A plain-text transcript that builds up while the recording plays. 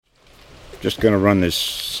Just going to run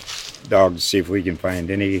this dog to see if we can find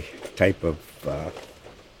any type of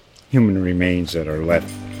human remains that are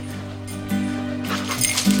left.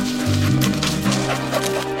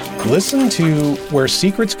 Listen to Where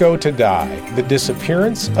Secrets Go to Die, The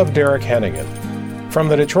Disappearance of Derek Hennigan. From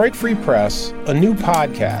the Detroit Free Press, a new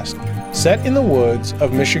podcast set in the woods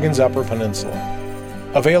of Michigan's Upper Peninsula.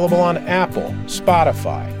 Available on Apple,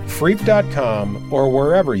 Spotify, Freep.com, or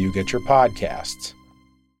wherever you get your podcasts.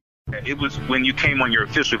 It was when you came on your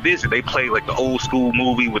official visit, they played like the old school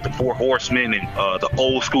movie with the Four Horsemen and the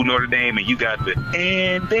old school Notre Dame, and you got the,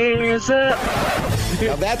 and there's a...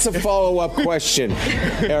 Now that's a follow-up question,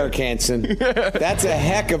 Eric Hansen. That's a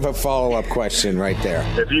heck of a follow-up question right there.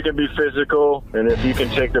 If you can be physical and if you can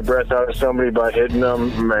take the breath out of somebody by hitting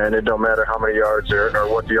them, man, it don't matter how many yards or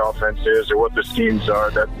what the offense is or what the schemes are,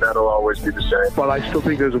 that'll always be the same. But I still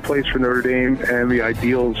think there's a place for Notre Dame and the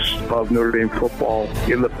ideals of Notre Dame football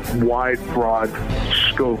in the wide, broad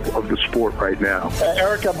scope of the sport right now.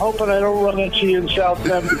 Eric, I'm hoping I don't run into you in South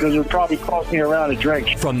Bend because it'll probably cost me a round of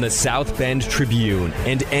drinks. From the South Bend Tribune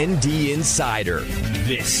and ND Insider,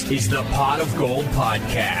 this is the Pot of Gold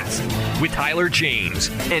Podcast with Tyler James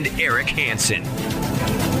and Eric Hansen.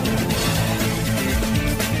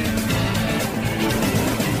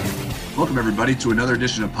 Welcome, everybody, to another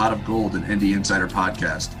edition of Pot of Gold and ND Insider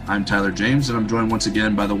Podcast. I'm Tyler James, and I'm joined once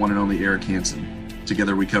again by the one and only Eric Hansen.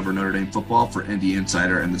 Together, we cover Notre Dame football for ND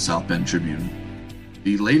Insider and the South Bend Tribune.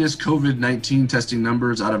 The latest COVID-19 testing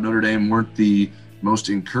numbers out of Notre Dame weren't the most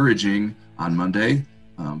encouraging on Monday.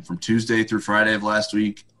 From Tuesday through Friday of last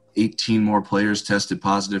week, 18 more players tested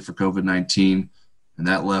positive for COVID-19, and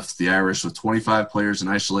that left the Irish with 25 players in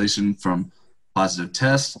isolation from positive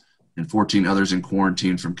tests and 14 others in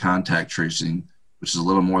quarantine from contact tracing, which is a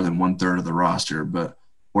little more than one-third of the roster. But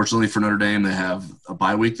fortunately for Notre Dame, they have a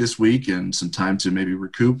bye week this week and some time to maybe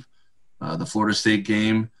recoup. The Florida State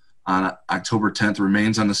game on October 10th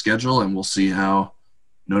remains on the schedule, and we'll see how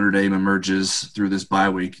Notre Dame emerges through this bye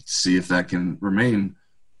week to see if that can remain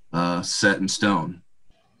set in stone.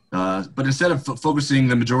 But instead of focusing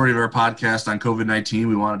the majority of our podcast on COVID-19,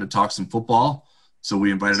 we wanted to talk some football. So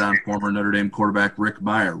we invited on former Notre Dame quarterback Rick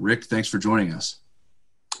Mirer. Rick, thanks for joining us.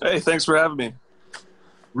 Hey, thanks for having me.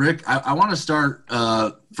 Rick, I want to start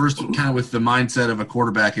first kind of with the mindset of a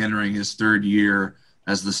quarterback entering his third year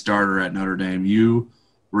as the starter at Notre Dame. You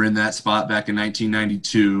were in that spot back in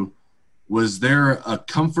 1992. Was there a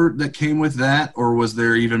comfort that came with that, or was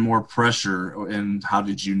there even more pressure, and how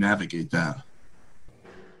did you navigate that?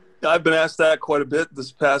 I've been asked that quite a bit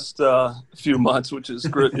this past few months, which is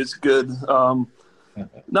good. It's good.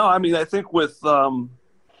 No, I mean, I think with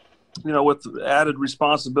with added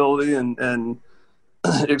responsibility and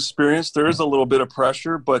experience, there is a little bit of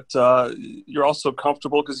pressure, but you're also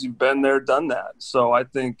comfortable because you've been there, done that. So I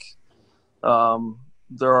think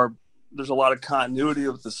there's a lot of continuity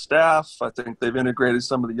with the staff. I think they've integrated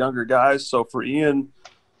some of the younger guys. So for Ian,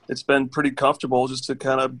 it's been pretty comfortable just to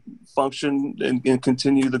kind of function and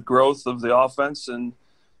continue the growth of the offense and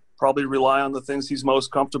probably rely on the things he's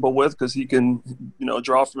most comfortable with because he can,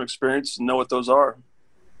 draw from experience and know what those are.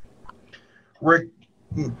 Rick,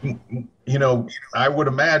 I would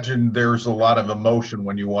imagine there's a lot of emotion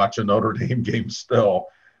when you watch a Notre Dame game still.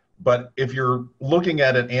 But if you're looking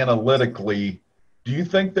at it analytically, do you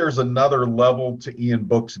think there's another level to Ian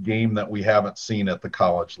Book's game that we haven't seen at the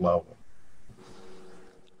college level?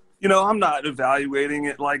 I'm not evaluating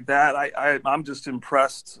it like that. I'm just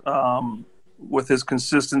impressed with his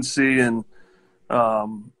consistency and,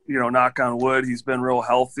 knock on wood, he's been real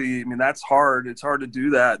healthy. I mean, that's hard. It's hard to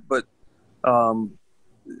do that. But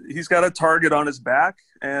he's got a target on his back,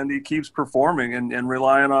 and he keeps performing and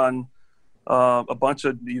relying on a bunch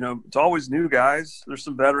of, it's always new guys. There's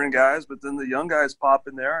some veteran guys, but then the young guys pop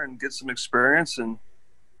in there and get some experience. And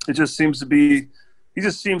it just seems to be – he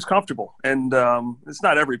just seems comfortable. And it's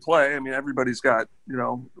not every play. I mean, everybody's got,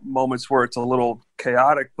 moments where it's a little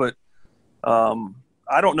chaotic. But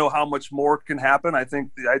I don't know how much more can happen. I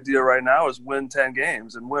think the idea right now is win 10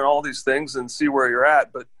 games and win all these things and see where you're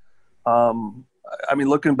at. But,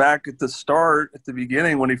 looking back at the start, at the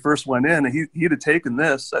beginning when he first went in, he'd have taken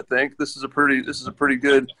this, I think. This is a pretty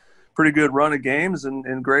good run of games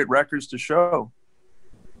and great records to show.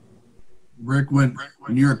 Rick, when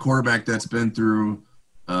you're a quarterback that's been through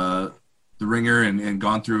the ringer and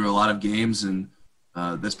gone through a lot of games, and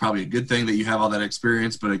that's probably a good thing that you have all that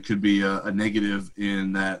experience, but it could be a negative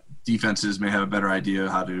in that defenses may have a better idea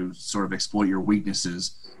how to sort of exploit your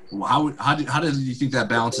weaknesses. How do you think that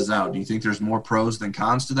balances out? Do you think there's more pros than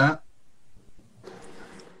cons to that?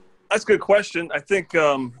 That's a good question. I think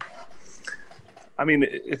I mean,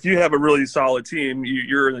 if you have a really solid team,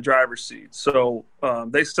 you're in the driver's seat. So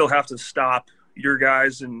they still have to stop your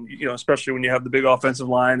guys, and especially when you have the big offensive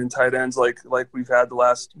line and tight ends like we've had the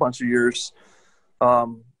last bunch of years.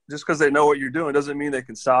 Just because they know what you're doing doesn't mean they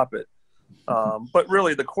can stop it. But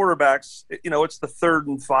really, the quarterbacks, it's the 3rd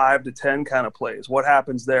and 5 to 10 kind of plays. What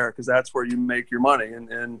happens there? Because that's where you make your money.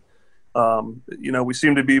 And we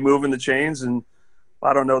seem to be moving the chains. And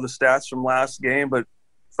I don't know the stats from last game, but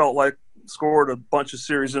felt like scored a bunch of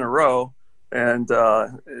series in a row. And,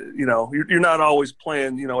 you're not always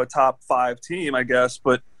playing, a top 5 team, I guess.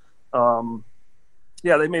 But,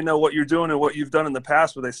 they may know what you're doing and what you've done in the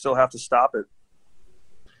past, but they still have to stop it.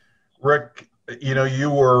 Rick,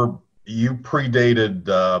 you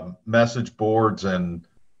predated message boards and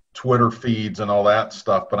Twitter feeds and all that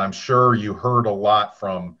stuff, but I'm sure you heard a lot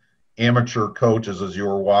from amateur coaches as you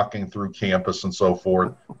were walking through campus and so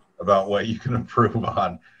forth about what you can improve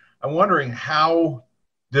on. I'm wondering, how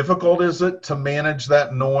difficult is it to manage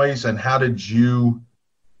that noise, and how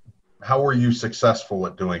were you successful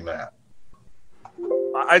at doing that?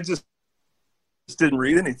 I just didn't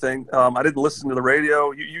read anything. I didn't listen to the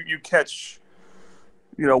radio. You catch,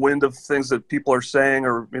 wind of things that people are saying,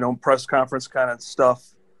 or, press conference kind of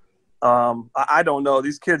stuff. I don't know.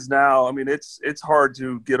 These kids now, I mean, it's hard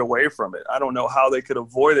to get away from it. I don't know how they could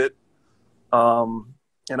avoid it.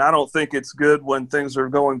 And I don't think it's good when things are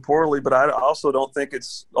going poorly, but I also don't think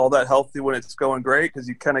it's all that healthy when it's going great, because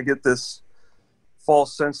you kind of get this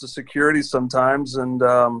false sense of security sometimes. And,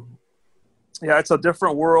 it's a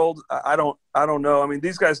different world. I don't know. I mean,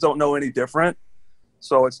 these guys don't know any different.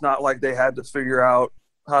 So it's not like they had to figure out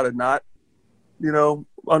how to not,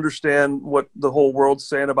 understand what the whole world's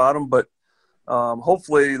saying about them. But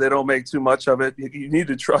hopefully they don't make too much of it. You need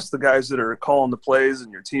to trust the guys that are calling the plays,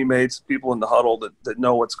 and your teammates, people in the huddle that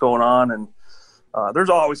know what's going on. And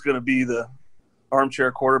there's always going to be the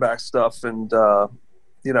armchair quarterback stuff. And,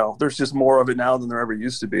 there's just more of it now than there ever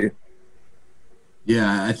used to be.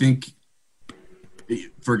 Yeah, I think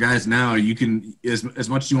for guys now, you can, as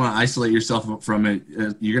much as you want to isolate yourself from it,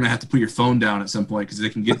 you're going to have to put your phone down at some point, because they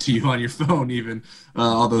can get to you on your phone, even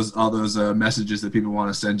all those messages that people want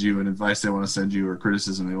to send you, and advice they want to send you, or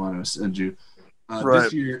criticism they want to send you. Right.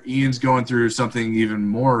 This year, Ian's going through something even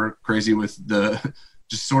more crazy with the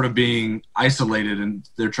just sort of being isolated, and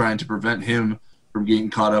they're trying to prevent him from getting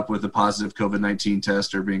caught up with a positive COVID-19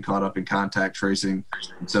 test or being caught up in contact tracing.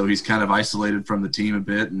 And so he's kind of isolated from the team a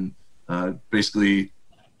bit, and basically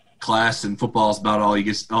class and football is about all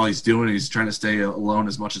he's doing. He's trying to stay alone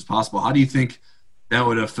as much as possible. How do you think that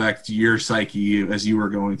would affect your psyche as you were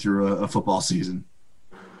going through a football season?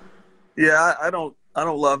 Yeah, I don't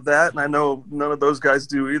love that, and I know none of those guys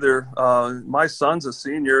do either. My son's a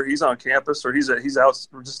senior; he's on campus, or he's out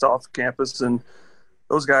just off campus, and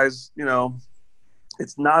those guys,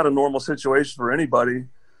 it's not a normal situation for anybody.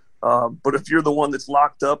 But if you're the one that's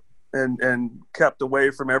locked up and kept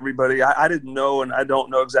away from everybody, I didn't know, and I don't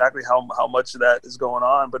know exactly how much of that is going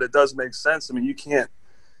on, but it does make sense. I mean, you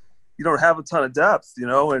don't have a ton of depth,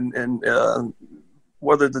 and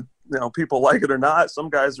whether people like it or not, some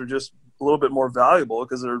guys are just a little bit more valuable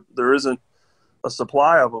because there isn't a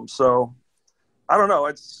supply of them. So I don't know.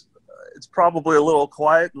 It's probably a little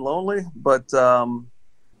quiet and lonely, but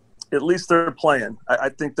at least they're playing. I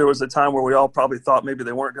think there was a time where we all probably thought maybe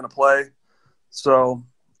they weren't going to play. So,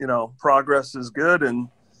 progress is good. And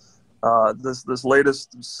this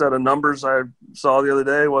latest set of numbers I saw the other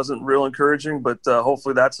day wasn't real encouraging, but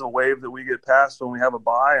hopefully that's a wave that we get past when we have a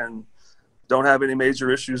bye and don't have any major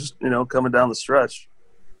issues, coming down the stretch.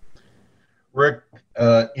 Rick,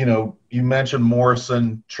 you mentioned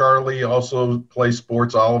Morrison. Charlie also plays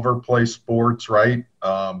sports. Oliver plays sports, right?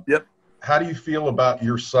 Yep. How do you feel about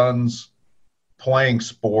your sons playing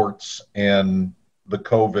sports in the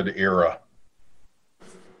COVID era?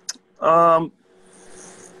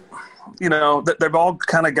 They've all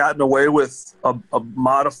kind of gotten away with a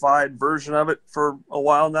modified version of it for a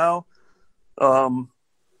while now. The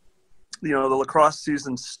lacrosse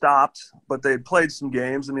season stopped, but they played some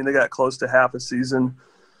games. I mean, they got close to half a season.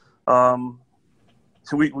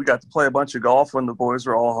 We got to play a bunch of golf when the boys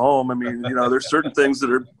are all home. I mean, there's certain things that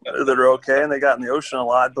are okay, and they got in the ocean a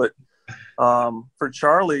lot. But for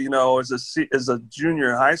Charlie, as a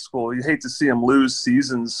junior in high school, you hate to see him lose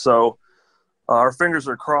seasons. So our fingers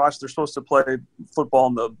are crossed. They're supposed to play football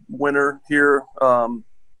in the winter here,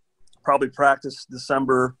 probably practice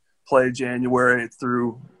December, play January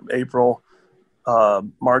through April,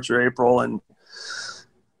 March or April. And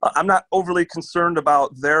I'm not overly concerned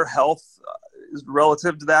about their health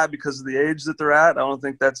relative to that because of the age that they're at. I don't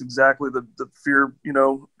think that's exactly the fear,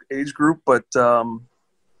 age group, but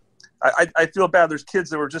I feel bad. There's kids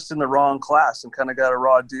that were just in the wrong class and kind of got a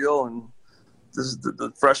raw deal. And this is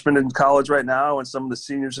the freshmen in college right now, and some of the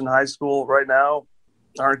seniors in high school right now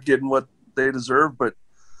aren't getting what they deserve. But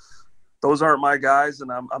those aren't my guys,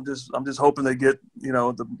 and I'm just hoping they get, you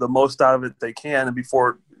know, the most out of it they can, and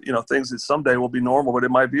before, you know, things that someday will be normal, but it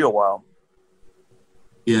might be a while.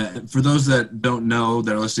 Yeah, for those that don't know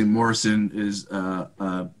that are listening, Morrison is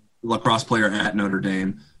a lacrosse player at Notre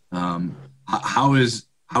Dame. How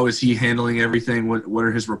is he handling everything? What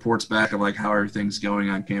are his reports back of like how everything's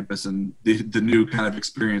going on campus and the new kind of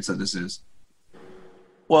experience that this is?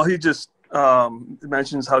 Well, he just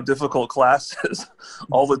mentions how difficult class is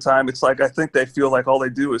all the time. It's like I think they feel like all they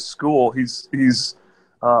do is school. He's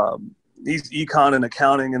econ and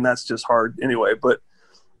accounting, and that's just hard anyway. But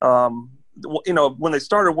you know, when they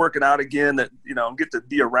started working out again, that, you know, get to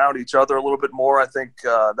be around each other a little bit more, I think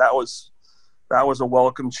that was a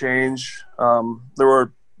welcome change. There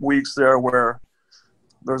were weeks there where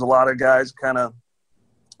there was a lot of guys kind of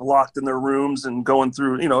locked in their rooms and going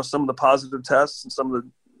through, you know, some of the positive tests and some of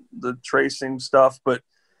the tracing stuff, but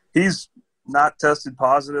he's not tested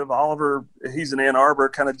positive. Oliver, he's in Ann Arbor,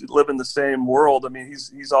 kind of live in the same world. I mean,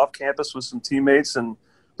 he's off campus with some teammates, and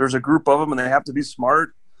there's a group of them, and they have to be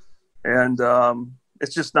smart. And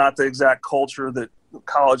it's just not the exact culture that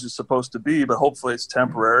college is supposed to be, but hopefully it's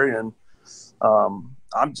temporary. And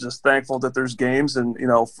I'm just thankful that there's games. And, you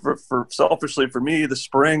know, for selfishly for me, the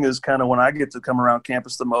spring is kind of when I get to come around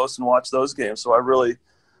campus the most and watch those games. So I really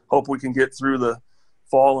hope we can get through the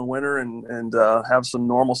fall and winter and have some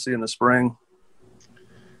normalcy in the spring.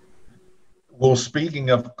 Well, speaking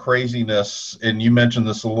of craziness, and you mentioned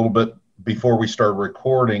this a little bit before we started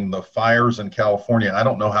recording, the fires in California, I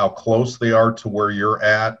don't know how close they are to where you're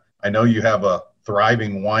at. I know you have a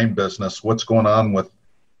thriving wine business. What's going on with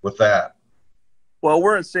that? Well,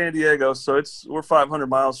 we're in San Diego, so we're 500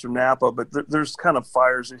 miles from Napa, but there's kind of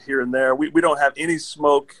fires here and there. We don't have any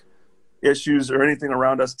smoke issues or anything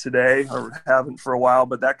around us today, or haven't for a while,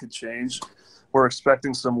 but that could change. We're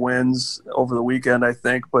expecting some winds over the weekend, I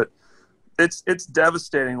think, but it's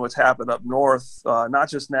devastating what's happened up north, not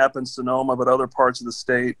just Napa and Sonoma, but other parts of the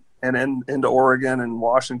state and into Oregon and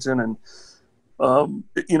Washington. And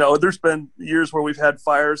you know, there's been years where we've had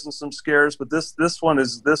fires and some scares, but this one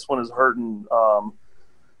is hurting.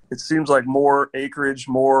 It seems like more acreage,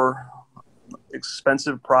 more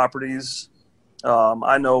expensive properties.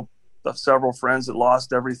 I know of several friends that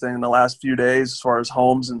lost everything in the last few days as far as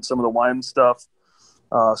homes and some of the wine stuff.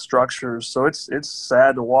 Structures. So it's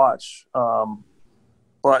sad to watch.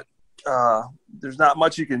 But there's not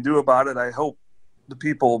much you can do about it. I hope the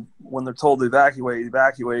people, when they're told to evacuate,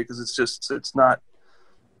 because it's just not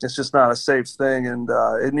a safe thing, and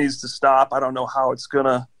it needs to stop. I don't know how it's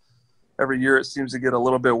gonna. Every year it seems to get a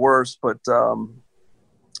little bit worse, but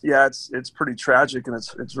yeah, it's pretty tragic, and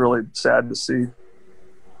it's really sad to see.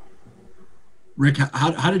 Rick,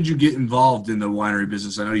 how did you get involved in the winery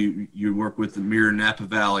business? I know you work with the Mirror Napa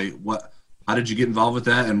Valley. How did you get involved with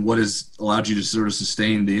that, and what has allowed you to sort of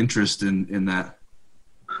sustain the interest in that?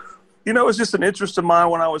 You know, it was just an interest of mine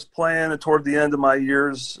when I was playing and toward the end of my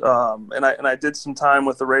years. And I did some time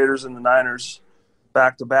with the Raiders and the Niners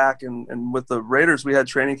back to back. And with the Raiders, we had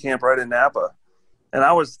training camp right in Napa. And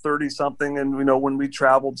I was 30-something. And, you know, when we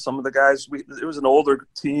traveled, some of the guys, it was an older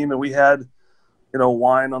team, and we had, you know,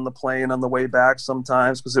 wine on the plane on the way back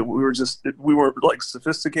sometimes, because we weren't like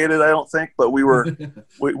sophisticated, I don't think, but we were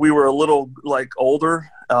we were a little like older.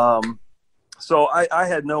 So I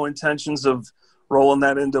had no intentions of rolling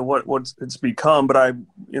that into what it's become, but I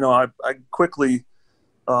quickly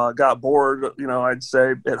got bored, you know, I'd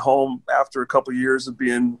say at home after a couple of years of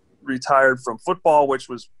being retired from football,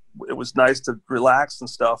 it was nice to relax and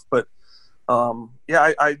stuff. But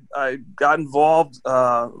yeah, I got involved,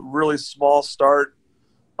 really small start.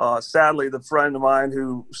 Sadly, the friend of mine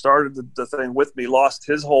who started the thing with me lost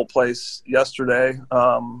his whole place yesterday.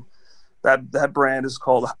 That brand is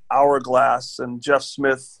called Hourglass, and Jeff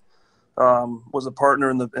Smith was a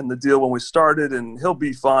partner in the deal when we started, and he'll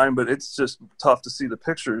be fine, but it's just tough to see the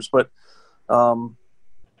pictures. But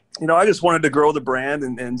you know, I just wanted to grow the brand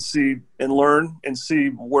and see and learn and see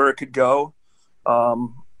where it could go.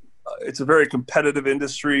 It's a very competitive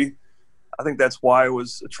industry. I think that's why it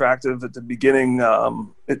was attractive at the beginning.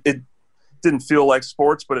 It didn't feel like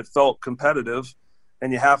sports, but it felt competitive,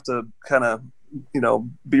 and you have to kind of, you know,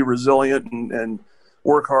 be resilient and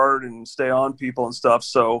work hard and stay on people and stuff.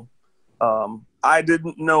 So I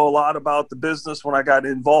didn't know a lot about the business when I got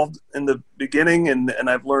involved in the beginning, and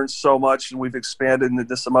I've learned so much, and we've expanded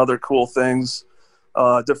into some other cool things,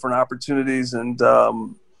 different opportunities. And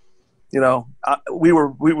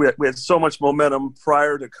we had so much momentum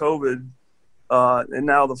prior to COVID, and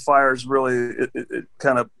now the fires really it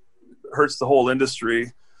kind of hurts the whole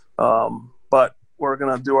industry. But we're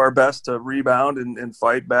going to do our best to rebound and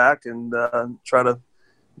fight back and try to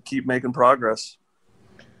keep making progress.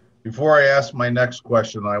 Before I ask my next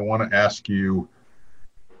question, I want to ask you,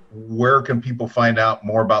 where can people find out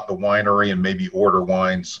more about the winery and maybe order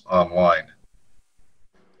wines online?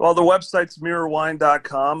 Well, the website's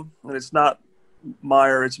mirrorwine.com, and it's not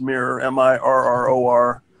Meyer, it's Mirror,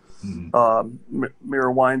 MIRROR,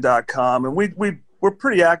 mirrorwine.com. And we're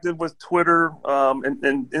pretty active with Twitter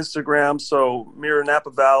and Instagram. So Mirror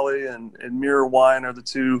Napa Valley and Mirror Wine are the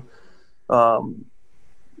two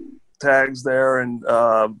tags there, and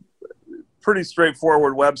pretty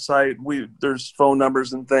straightforward website. There's phone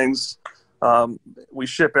numbers and things. We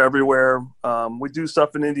ship everywhere. We do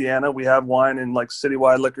stuff in Indiana. We have wine in like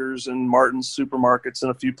Citywide Liquors and Martin's supermarkets and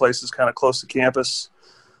a few places kind of close to campus.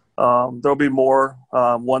 There'll be more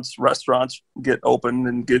once restaurants get open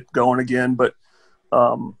and get going again. But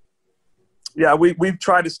we've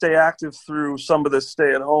tried to stay active through some of this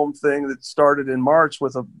stay-at-home thing that started in March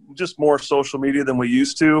with just more social media than we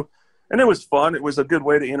used to. And it was fun. It was a good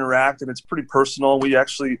way to interact, and it's pretty personal. We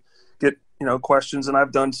actually get, questions, and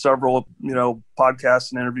I've done several,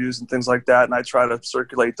 podcasts and interviews and things like that, and I try to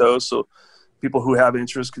circulate those so people who have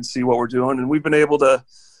interest can see what we're doing. And we've been able to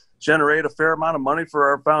generate a fair amount of money for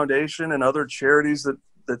our foundation and other charities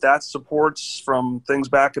that supports, from things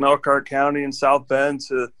back in Elkhart County and South Bend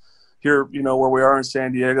to here, where we are in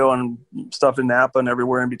San Diego, and stuff in Napa and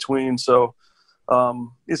everywhere in between. So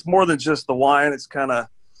it's more than just the wine. It's kind of,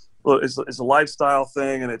 it's a lifestyle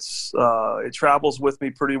thing, and it travels with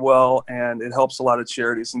me pretty well, and it helps a lot of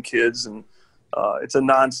charities and kids, and it's a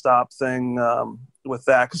nonstop thing with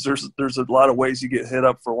that, because there's a lot of ways you get hit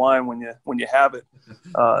up for wine when you have it,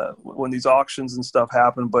 when these auctions and stuff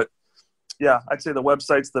happen. But yeah, I'd say the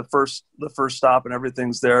website's the first stop, and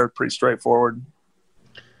everything's there, pretty straightforward.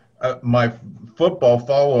 My football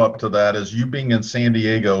follow-up to that is, you being in San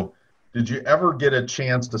Diego, did you ever get a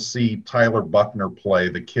chance to see Tyler Buckner play,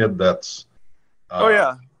 the kid that's oh,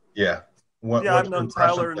 yeah. Yeah. I've known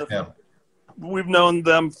Tyler we've known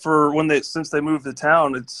them for since they moved to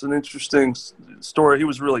town. It's an interesting story. He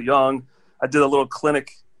was really young. I did a little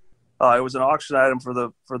clinic. It was an auction item for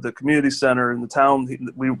the community center in the town.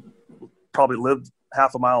 We probably lived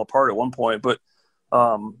half a mile apart at one point, but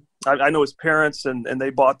I know his parents, and they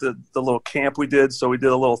bought the little camp we did. So we did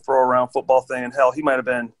a little throw around football thing, and hell, he might've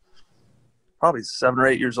been probably 7 or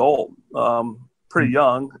 8 years old, pretty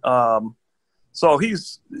young. So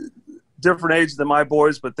he's different age than my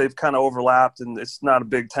boys, but they've kind of overlapped, and it's not a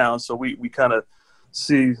big town. So we kind of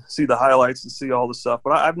see the highlights and see all the stuff.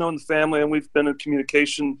 But I've known the family, and we've been in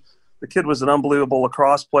communication. The kid was an unbelievable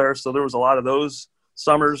lacrosse player. So there was a lot of those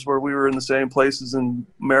summers where we were in the same places in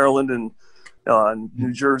Maryland and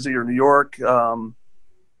New Jersey or New York.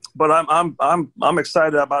 But I'm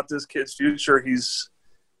excited about this kid's future. He's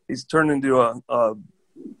turned into a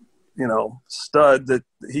stud. That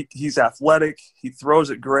he's athletic. He throws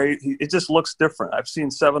it great. It just looks different. I've seen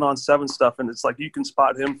 7-on-7 stuff, and it's like you can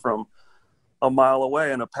spot him from a mile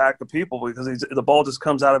away in a pack of people, because the ball just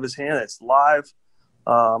comes out of his hand. It's live.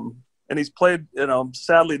 And he's played,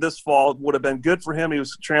 sadly this fall would have been good for him. He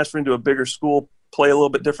was transferring to a bigger school, play a little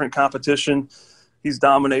bit different competition. He's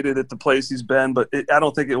dominated at the place he's been, but I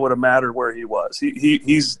don't think it would have mattered where he was.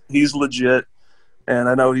 He's legit. And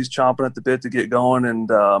I know he's chomping at the bit to get going, and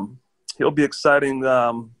he'll be exciting.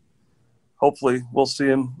 Hopefully we'll see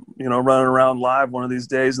him, running around live one of these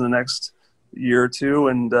days in the next year or two.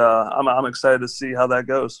 And I'm excited to see how that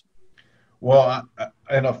goes. Well,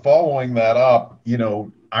 following that up,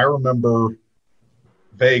 I remember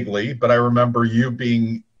vaguely, but I remember you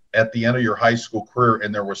being at the end of your high school career,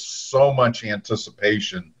 and there was so much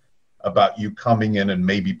anticipation about you coming in and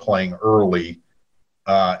maybe playing early.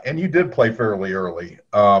 And you did play fairly early.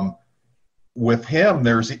 With him,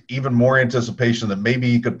 there's even more anticipation that maybe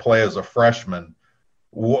he could play as a freshman.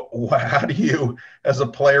 How do you, as a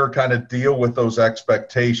player, kind of deal with those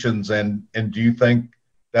expectations? And do you think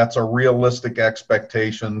that's a realistic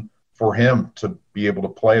expectation for him to be able to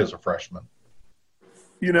play as a freshman?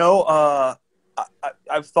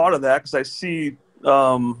 I've thought of that, because I see,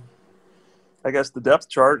 I guess, the depth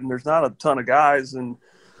chart, and there's not a ton of guys, and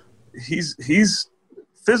he's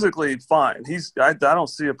physically fine. I don't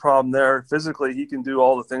see a problem there. Physically, he can do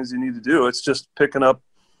all the things you need to do. It's just picking up,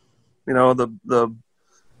 the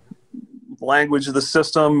language of the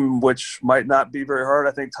system, which might not be very hard.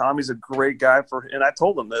 I think Tommy's a great guy and I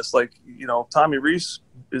told him this, Tommy Rees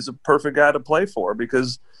is a perfect guy to play for,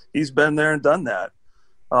 because he's been there and done that.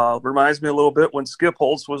 Reminds me a little bit when Skip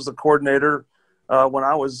Holtz was the coordinator when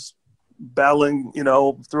I was battling,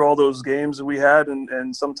 through all those games that we had.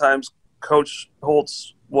 And sometimes Coach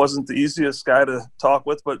Holtz wasn't the easiest guy to talk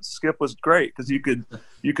with, but Skip was great because you could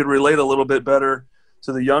relate a little bit better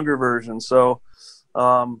to the younger version. So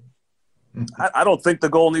I don't think the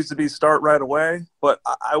goal needs to be start right away, but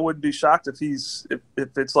I wouldn't be shocked if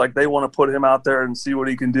it's like they want to put him out there and see what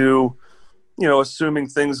he can do, assuming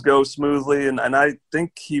things go smoothly. And I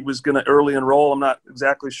think he was going to early enroll. I'm not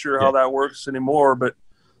exactly sure how that works anymore, but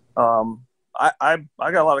I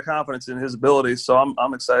got a lot of confidence in his ability, so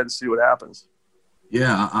I'm excited to see what happens.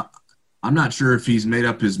 Yeah, I'm not sure if he's made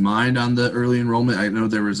up his mind on the early enrollment. I know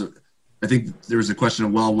I think there was a question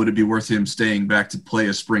of, would it be worth him staying back to play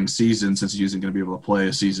a spring season since he isn't going to be able to play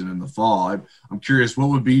a season in the fall? I'm curious, what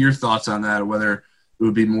would be your thoughts on that, whether it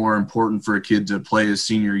would be more important for a kid to play his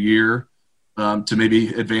senior year to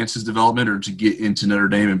maybe advance his development, or to get into Notre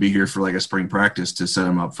Dame and be here for like a spring practice to set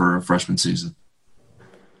him up for a freshman season?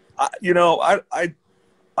 I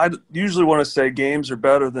usually want to say games are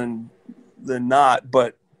better than not,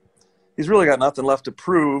 but he's really got nothing left to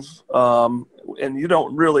prove. And you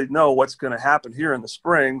don't really know what's going to happen here in the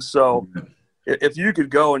spring. So if you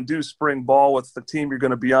could go and do spring ball with the team you're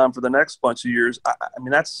going to be on for the next bunch of years, I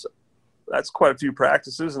mean, that's quite a few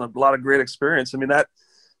practices and a lot of great experience. I mean,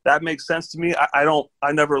 that makes sense to me.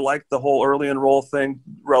 I never liked the whole early enroll thing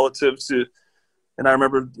relative to, and I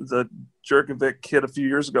remember the Jerkovic kid a few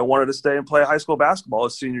years ago wanted to stay and play high school basketball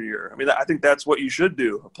his senior year. I mean, I think that's what you should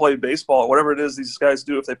do, play baseball, whatever it is these guys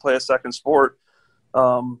do if they play a second sport.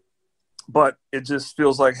 But it just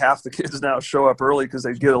feels like half the kids now show up early because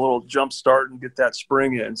they get a little jump start and get that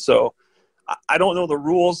spring in. So I don't know the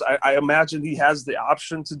rules. I imagine he has the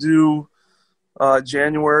option to do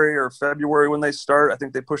January or February when they start. I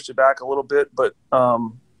think they pushed it back a little bit. But,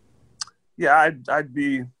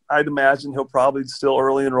 I'd imagine he'll probably still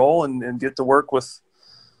early enroll and get to work with,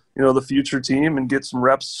 the future team and get some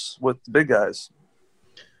reps with the big guys.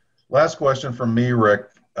 Last question from me,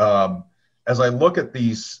 Rick. As I look at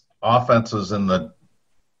these offenses in the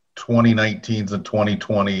 2019s and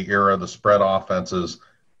 2020 era, the spread offenses,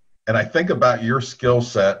 and I think about your skill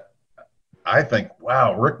set, I think,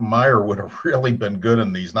 wow, Rick Mirer would have really been good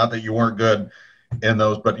in these. Not that you weren't good in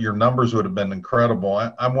those, but your numbers would have been incredible.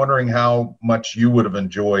 I'm wondering how much you would have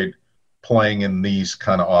enjoyed playing in these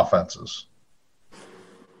kind of offenses.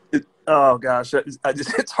 Oh gosh,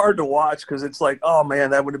 it's hard to watch because it's like, oh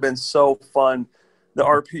man, that would have been so fun. The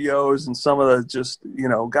RPOs and some of the just,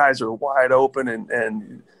 guys are wide open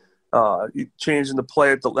and changing the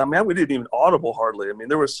play we didn't even audible hardly. I mean,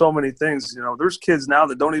 there were so many things, there's kids now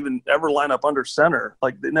that don't even ever line up under center.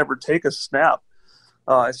 Like they never take a snap.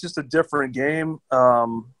 It's just a different game.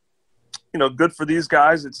 Good for these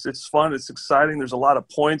guys. It's fun. It's exciting. There's a lot of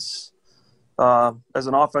points. As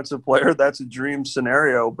an offensive player, that's a dream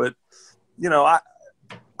scenario. But,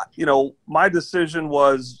 my decision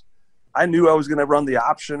was I knew I was going to run the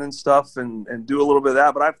option and stuff and do a little bit of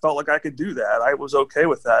that, but I felt like I could do that. I was okay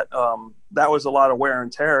with that. That was a lot of wear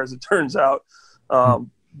and tear, as it turns out.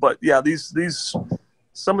 But, yeah,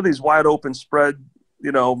 some of these wide open spread,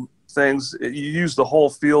 things, you use the whole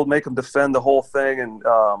field, make them defend the whole thing. And,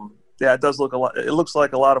 it does look it looks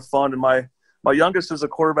like a lot of fun. And my youngest is a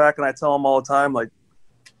quarterback, and I tell him all the time, like,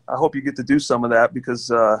 I hope you get to do some of that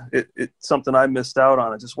because it's something I missed out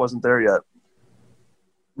on. It just wasn't there yet.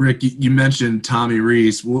 Rick, you mentioned Tommy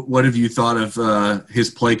Rees. What have you thought of his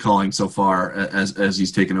play calling so far as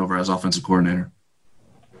he's taken over as offensive coordinator?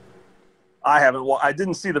 I haven't. I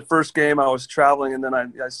didn't see the first game. I was traveling, and then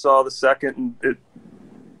I saw the second, and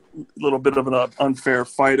a little bit of an unfair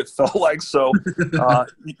fight, it felt like. So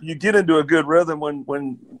you get into a good rhythm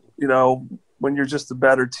when you're just a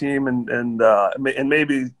better team, and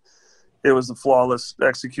maybe it was the flawless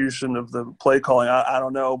execution of the play calling. I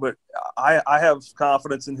don't know, but I have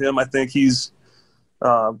confidence in him. I think he's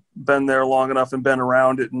been there long enough and been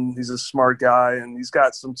around it, and he's a smart guy, and he's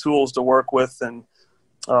got some tools to work with. And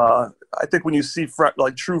I think when you see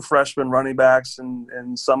true freshman running backs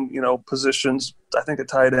and some positions, I think a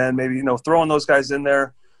tight end, maybe throwing those guys in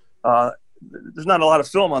there. There's not a lot of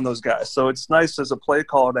film on those guys, so it's nice as a play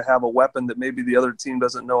caller to have a weapon that maybe the other team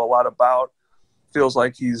doesn't know a lot about. Feels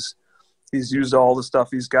like he's used all the stuff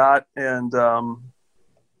he's got, and I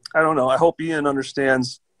don't know. I hope Ian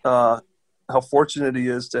understands how fortunate he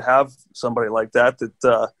is to have somebody like that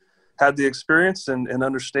had the experience and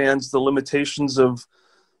understands the limitations of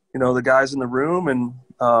the guys in the room. And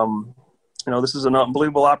this is an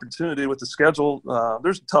unbelievable opportunity with the schedule.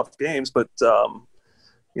 There's tough games, but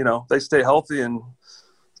they stay healthy, and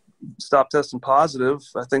stop testing positive,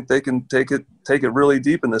 I think they can take it really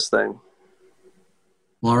deep in this thing.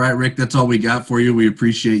 Well, all right, Rick, that's all we got for you. We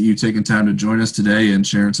appreciate you taking time to join us today and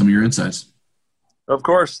sharing some of your insights. Of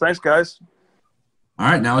course. Thanks, guys. All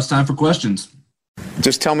right, now it's time for questions.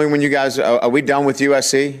 Just tell me when you guys are we done with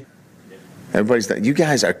USC? Everybody's done. You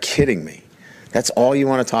guys are kidding me. That's all you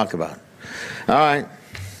want to talk about. All right,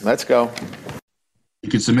 let's go. You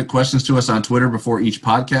can submit questions to us on Twitter before each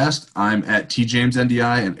podcast. I'm at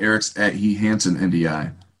TJamesNDI and Eric's at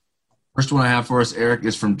HeHansenNDI. First one I have for us, Eric,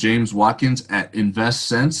 is from James Watkins at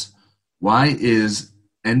InvestSense. Why is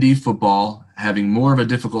ND football having more of a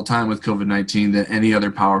difficult time with COVID-19 than any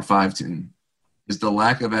other Power 5 team? Is the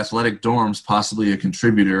lack of athletic dorms possibly a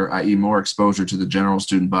contributor, i.e. more exposure to the general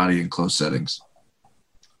student body in closed settings?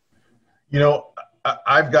 You know,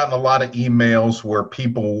 I've gotten a lot of emails where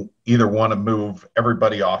people either want to move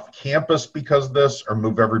everybody off campus because of this or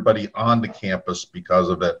move everybody onto campus because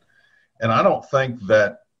of it. And I don't think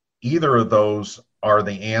that either of those are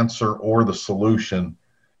the answer or the solution.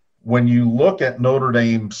 When you look at Notre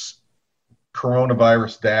Dame's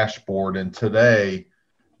coronavirus dashboard, and today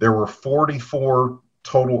there were 44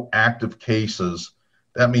 total active cases.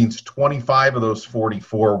 That means 25 of those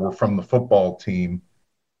 44 were from the football team,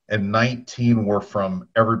 and 19 were from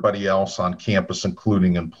everybody else on campus,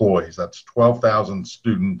 including employees. That's 12,000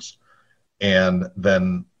 students, and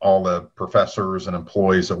then all the professors and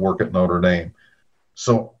employees that work at Notre Dame.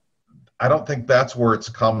 So I don't think that's where it's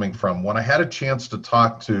coming from. When I had a chance to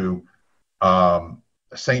talk to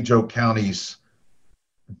St. Joe County's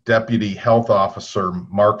Deputy Health Officer,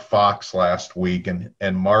 Mark Fox, last week,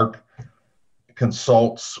 and Mark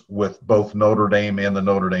consults with both Notre Dame and the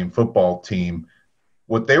Notre Dame football team,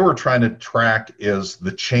 what they were trying to track is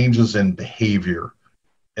the changes in behavior.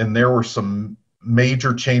 And there were some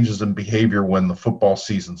major changes in behavior when the football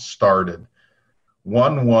season started.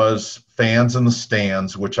 One was fans in the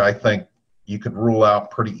stands, which I think you could rule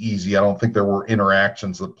out pretty easy. I don't think there were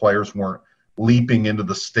interactions. The players weren't leaping into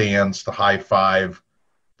the stands to high five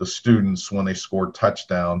the students when they scored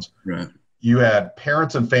touchdowns. Right. You had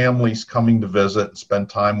parents and families coming to visit and spend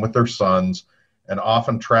time with their sons, and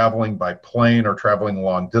often traveling by plane or traveling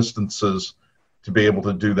long distances to be able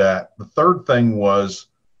to do that. The third thing was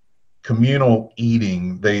communal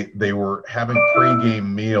eating. They were having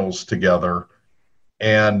pregame meals together,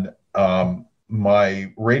 and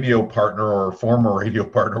my radio partner, or former radio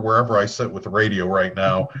partner, wherever I sit with the radio right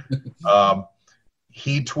now,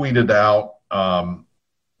 he tweeted out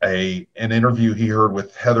an interview he heard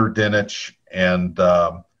with Heather Dinich and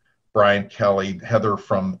Brian Kelly, Heather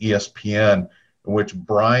from ESPN, in which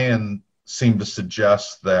Brian seemed to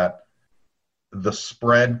suggest that the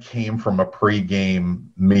spread came from a pregame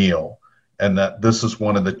meal, and that this is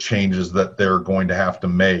one of the changes that they're going to have to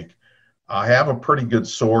make. I have a pretty good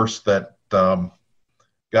source that got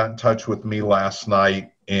in touch with me last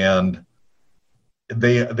night, and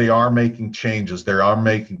they are making changes. They are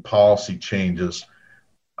making policy changes.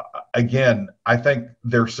 Again, I think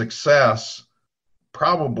their success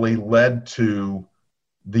probably led to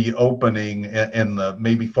the opening and the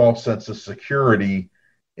maybe false sense of security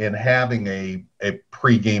in having a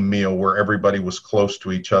pregame meal where everybody was close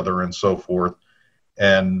to each other and so forth.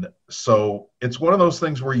 And so it's one of those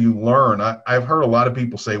things where you learn. I've heard a lot of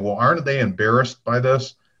people say, well, aren't they embarrassed by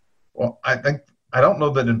this? Well, I don't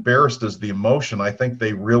know that embarrassed is the emotion. I think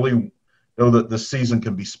they really know that this season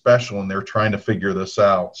can be special, and they're trying to figure this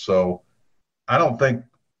out. So I don't think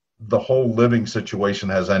the whole living situation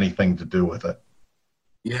has anything to do with it.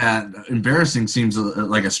 Yeah, embarrassing seems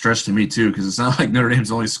like a stretch to me too, because it's not like Notre Dame's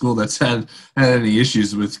the only school that's had any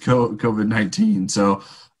issues with COVID-19. So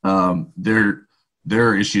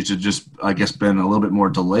their issues have just, I guess, been a little bit more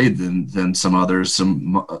delayed than some others.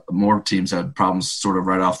 Some more teams had problems sort of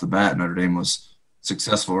right off the bat. Notre Dame was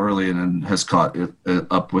successful early and then has caught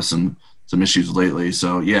up with some issues lately.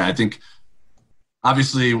 So yeah, I think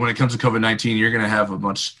obviously when it comes to COVID-19, you're going to have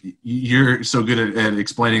you're so good at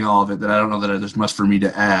explaining all of it that I don't know that there's much for me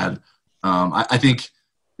to add. I think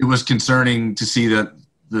it was concerning to see that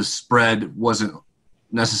the spread wasn't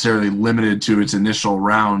necessarily limited to its initial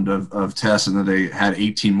round of tests, and that they had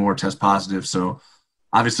 18 more test positive. So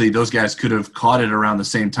obviously those guys could have caught it around the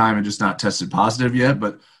same time and just not tested positive yet,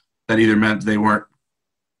 but that either meant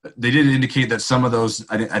they did indicate that some of those,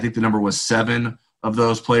 I think the number was 7 of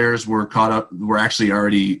those players were actually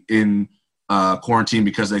already in quarantine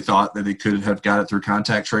because they thought that they could have got it through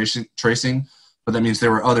contact tracing. But that means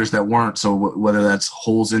there were others that weren't. So whether that's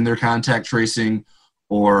holes in their contact tracing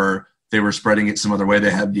or they were spreading it some other way they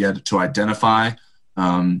had yet to identify,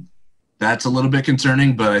 that's a little bit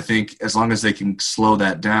concerning. But I think as long as they can slow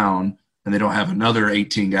that down, and they don't have another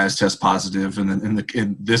 18 guys test positive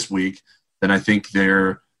in this week, then I think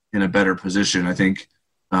they're in a better position. I think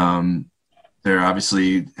there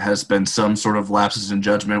obviously has been some sort of lapses in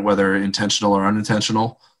judgment, whether intentional or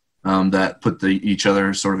unintentional, that put each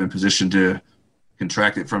other sort of in position to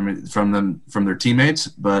contract it from their teammates.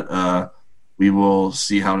 But we will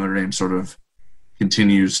see how Notre Dame sort of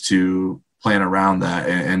continues to plan around that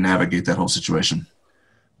and navigate that whole situation.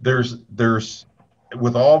 There's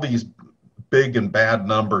with all these big and bad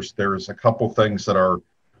numbers, there's a couple things that are,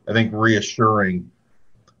 I think, reassuring.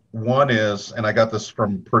 One is, and I got this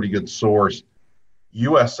from a pretty good source,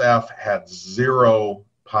 USF had 0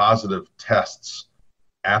 positive tests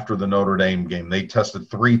after the Notre Dame game. They tested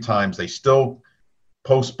 3 times. They still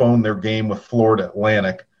postponed their game with Florida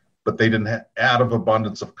Atlantic, but they didn't out of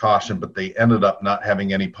abundance of caution, but they ended up not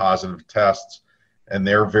having any positive tests, and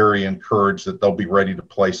they're very encouraged that they'll be ready to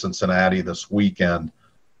play Cincinnati this weekend.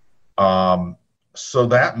 So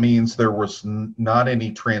that means there was not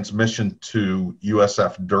any transmission to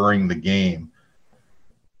USF during the game.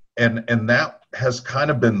 And that has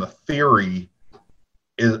kind of been the theory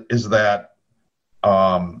is that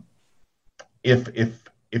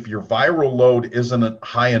if your viral load isn't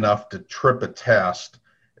high enough to trip a test,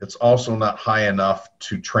 it's also not high enough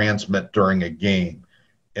to transmit during a game.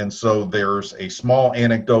 And so there's a small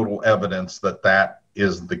anecdotal evidence that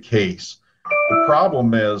is the case. The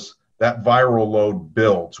problem is that viral load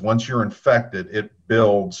builds. Once you're infected, it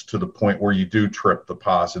builds to the point where you do trip the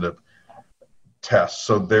positive test.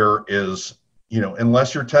 So there is,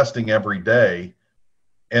 unless you're testing every day,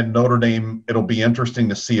 and Notre Dame, it'll be interesting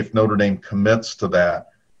to see if Notre Dame commits to that.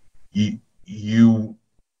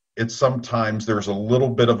 It's sometimes there's a little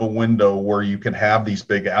bit of a window where you can have these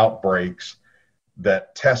big outbreaks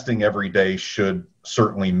that testing every day should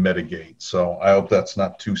certainly mitigate. So I hope that's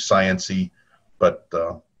not too sciencey, but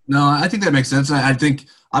no, I think that makes sense. I think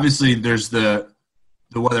obviously there's the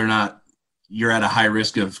whether or not you're at a high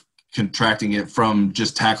risk of contracting it from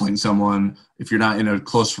just tackling someone if you're not in a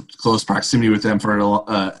close proximity with them for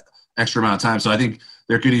an extra amount of time. So I think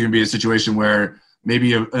there could even be a situation where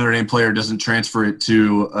maybe a Notre Dame player doesn't transfer it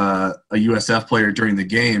to a USF player during the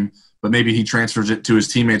game, but maybe he transfers it to his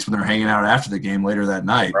teammates when they're hanging out after the game later that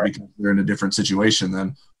night, right, because they're in a different situation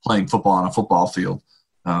than playing football on a football field.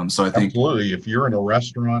 So I think absolutely, if you're in a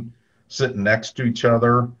restaurant sitting next to each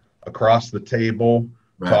other across the table,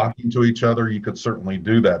 right, talking to each other, you could certainly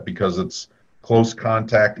do that because it's close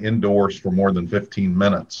contact indoors for more than 15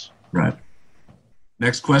 minutes. Right.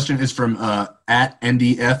 Next question is from at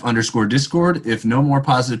NDF_Discord. If no more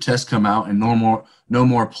positive tests come out and no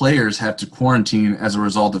more players have to quarantine as a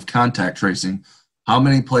result of contact tracing, how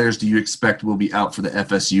many players do you expect will be out for the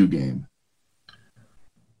FSU game?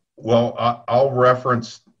 Well, I'll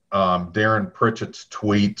reference Darren Pritchett's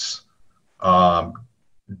tweets.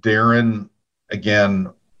 Darren,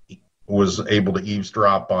 again, was able to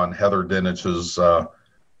eavesdrop on Heather Dinich's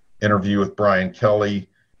interview with Brian Kelly.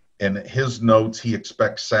 In his notes, he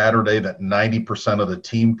expects Saturday that 90% of the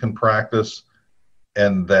team can practice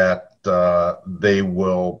and that they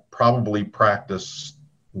will probably practice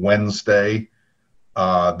Wednesday.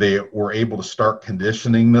 They were able to start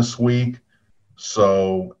conditioning this week.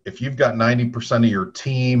 So if you've got 90% of your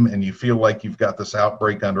team and you feel like you've got this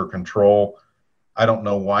outbreak under control, I don't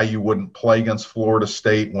know why you wouldn't play against Florida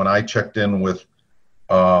State. When I checked in with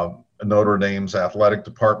Notre Dame's athletic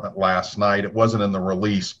department last night, it wasn't in the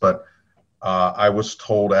release, but I was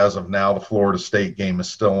told as of now the Florida State game is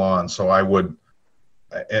still on. So I would,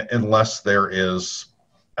 unless there is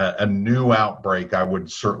a new outbreak, I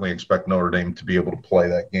would certainly expect Notre Dame to be able to play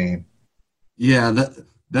that game. Yeah,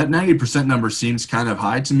 that 90% number seems kind of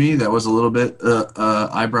high to me. That was a little bit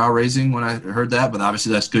eyebrow raising when I heard that, but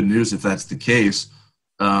obviously that's good news if that's the case.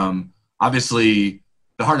 Obviously,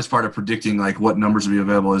 the hardest part of predicting like what numbers will be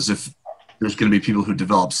available is if there's going to be people who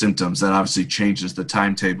develop symptoms. That obviously changes the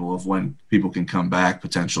timetable of when people can come back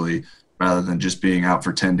potentially, rather than just being out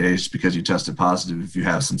for 10 days because you tested positive. If you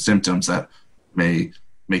have some symptoms that may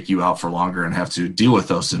make you out for longer and have to deal with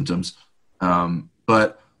those symptoms.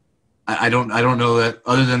 But I don't know that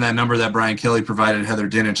other than that number that Brian Kelly provided, Heather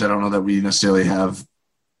Dinich, I don't know that we necessarily have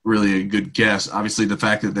really a good guess. Obviously, the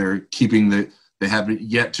fact that they're they haven't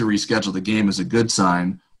yet to reschedule the game is a good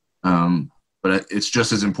sign. But it's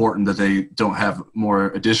just as important that they don't have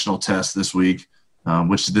more additional tests this week,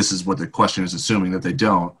 which this is what the question is assuming that they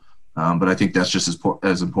don't. But I think that's just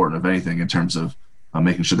as important of anything in terms of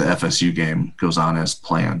making sure the FSU game goes on as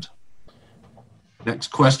planned. Next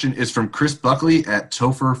question is from Chris Buckley at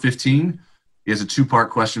Topher15. He has a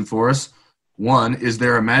 2-part question for us. One, is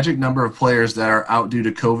there a magic number of players that are out due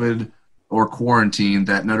to COVID or quarantine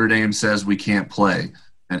that Notre Dame says we can't play?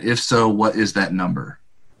 And if so, what is that number?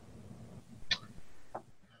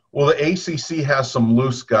 Well, the ACC has some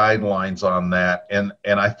loose guidelines on that, and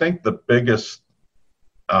I think the biggest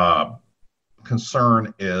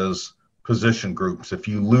concern is position groups. If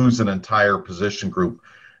you lose an entire position group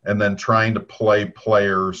and then trying to play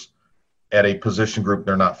players at a position group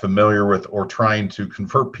they're not familiar with, or trying to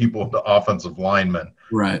convert people into offensive linemen.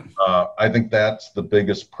 Right. I think that's the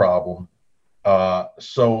biggest problem.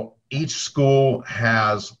 So each school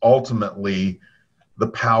has ultimately the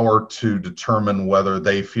power to determine whether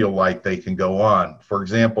they feel like they can go on. For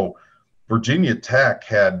example, Virginia Tech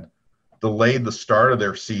had delayed the start of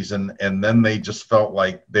their season, and then they just felt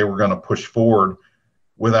like they were going to push forward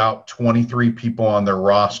without 23 people on their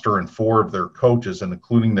roster and 4 of their coaches, and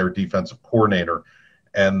including their defensive coordinator,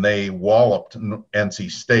 and they walloped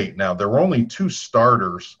NC State. Now, there were only 2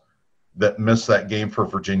 starters that missed that game for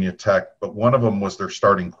Virginia Tech, but one of them was their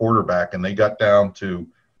starting quarterback, and they got down to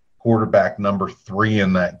quarterback number 3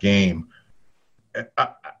 in that game.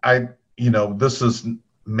 This is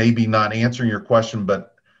maybe not answering your question,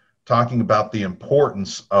 but talking about the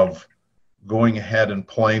importance of going ahead and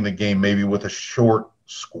playing the game maybe with a short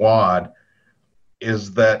squad,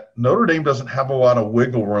 is that Notre Dame doesn't have a lot of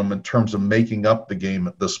wiggle room in terms of making up the game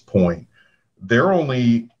at this point. Their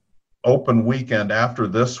only open weekend after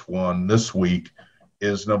this week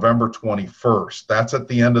is November 21st. That's at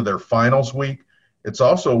the end of their finals week. It's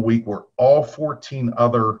also a week where all 14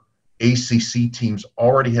 other ACC teams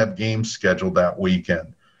already have games scheduled that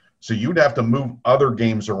weekend. So you'd have to move other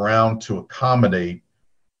games around to accommodate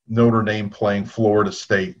Notre Dame playing Florida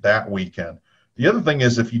State that weekend. The other thing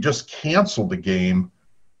is, if you just cancel the game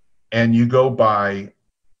and you go by,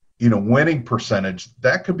 winning percentage,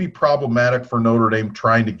 that could be problematic for Notre Dame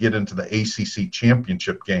trying to get into the ACC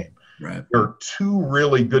championship game. Right. There are 2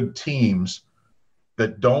 really good teams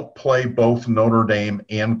that don't play both Notre Dame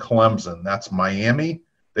and Clemson. That's Miami.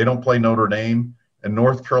 They don't play Notre Dame, and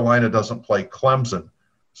North Carolina doesn't play Clemson.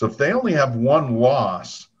 So if they only have 1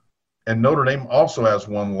 loss, and Notre Dame also has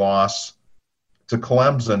 1 loss to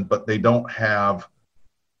Clemson, but they don't have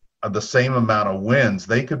the same amount of wins,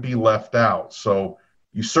 they could be left out. So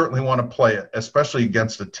you certainly want to play it, especially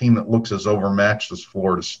against a team that looks as overmatched as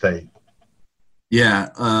Florida State. Yeah,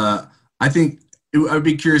 I think I'd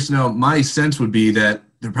be curious to know. My sense would be that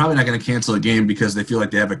they're probably not going to cancel a game because they feel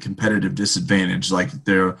like they have a competitive disadvantage. Like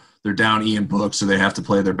they're down Ian Book, so they have to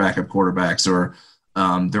play their backup quarterbacks, or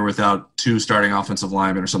they're without 2 starting offensive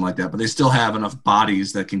linemen or something like that. But they still have enough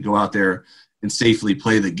bodies that can go out there and safely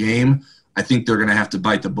play the game. I think they're going to have to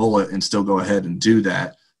bite the bullet and still go ahead and do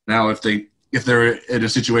that. Now, if they're in a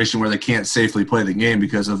situation where they can't safely play the game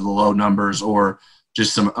because of the low numbers or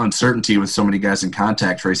just some uncertainty with so many guys in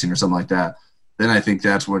contact tracing or something like that, then I think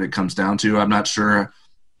that's what it comes down to. I'm not sure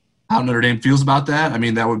how Notre Dame feels about that. I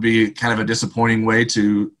mean, that would be kind of a disappointing way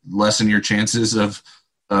to lessen your chances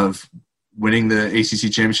of winning the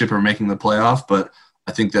ACC championship or making the playoff, but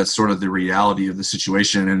I think that's sort of the reality of the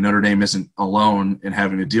situation, and Notre Dame isn't alone in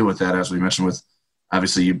having to deal with that, as we mentioned with,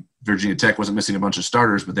 obviously, Virginia Tech wasn't missing a bunch of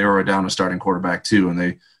starters, but they were down a starting quarterback too,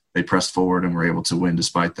 and they pressed forward and were able to win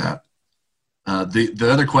despite that. The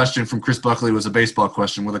other question from Chris Buckley was a baseball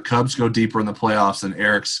question. Will the Cubs go deeper in the playoffs than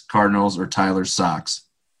Eric's Cardinals or Tyler's Sox?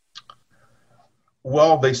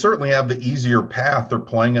 Well, they certainly have the easier path. They're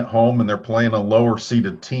playing at home and they're playing a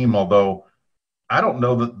lower-seeded team, although I don't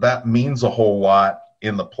know that means a whole lot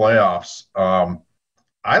in the playoffs.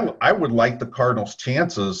 I would like the Cardinals'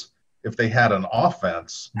 chances if they had an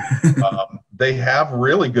offense. They have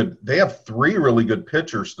 3 really good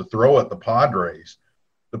pitchers to throw at the Padres.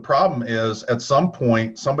 The problem is, at some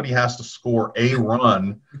point, somebody has to score a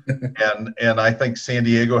run, and I think San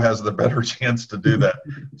Diego has the better chance to do that.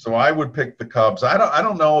 So I would pick the Cubs. I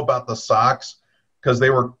don't know about the Sox because they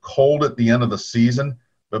were cold at the end of the season,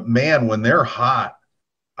 but man, when they're hot,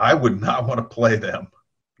 I would not want to play them.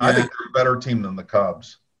 Yeah. I think they're a better team than the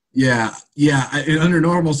Cubs. Yeah. Under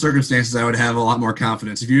normal circumstances, I would have a lot more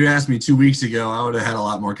confidence. If you asked me 2 weeks ago, I would have had a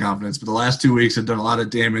lot more confidence. But the last 2 weeks have done a lot of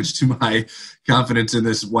damage to my confidence in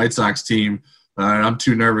this White Sox team. And I'm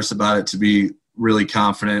too nervous about it to be really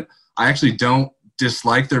confident. I actually don't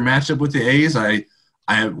dislike their matchup with the A's. I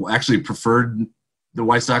actually preferred the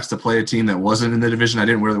White Sox to play a team that wasn't in the division. I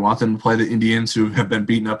didn't really want them to play the Indians, who have been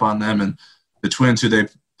beaten up on them, and the Twins, who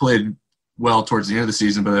they've played well towards the end of the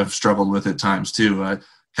season, but have struggled with at times too. I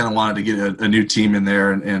kind of wanted to get a new team in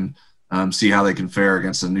there and see how they can fare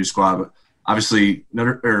against a new squad. But obviously,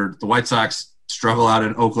 the White Sox struggle out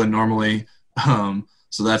in Oakland normally,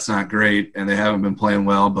 so that's not great, and they haven't been playing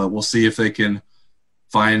well. But we'll see if they can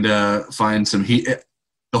find some heat.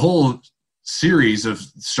 The whole series of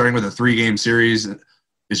starting with a 3-game series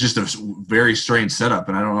is just a very strange setup,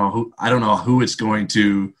 and I don't know who it's going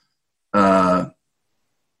to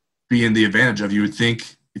be in the advantage of. You would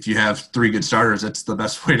think if you have 3 good starters, that's the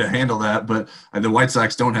best way to handle that. But the White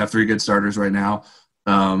Sox don't have 3 good starters right now,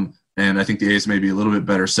 and I think the A's may be a little bit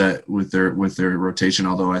better set with their rotation.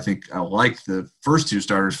 Although I think I like the first 2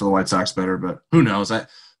 starters for the White Sox better, but who knows?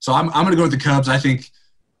 So I'm going to go with the Cubs. I think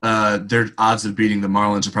their odds of beating the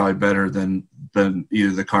Marlins are probably better than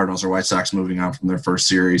either the Cardinals or White Sox moving on from their first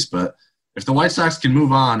series. But if the White Sox can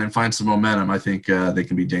move on and find some momentum, I think they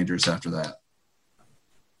can be dangerous after that.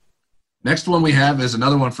 Next one we have is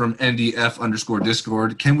another one from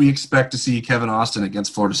NDF_Discord. Can we expect to see Kevin Austin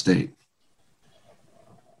against Florida State?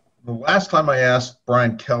 The last time I asked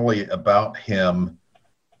Brian Kelly about him,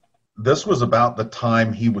 this was about the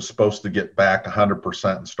time he was supposed to get back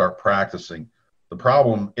 100% and start practicing. The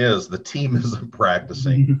problem is the team isn't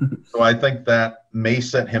practicing. So I think that may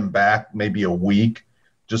set him back maybe a week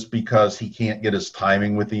just because he can't get his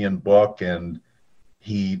timing with Ian Book. And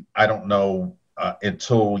I don't know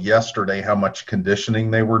until yesterday how much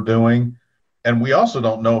conditioning they were doing. And we also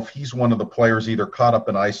don't know if he's one of the players either caught up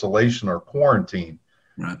in isolation or quarantine.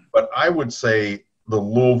 Right. But I would say the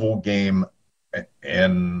Louisville game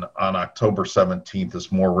on October 17th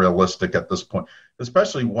is more realistic at this point.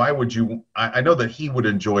 Especially, why would you – I know that he would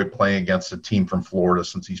enjoy playing against a team from Florida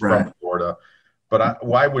since he's from Florida, but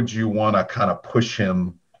why would you want to kind of push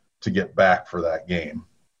him to get back for that game?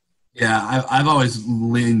 Yeah, I've always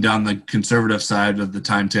leaned on the conservative side of the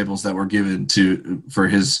timetables that were given for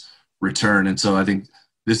his return, and so I think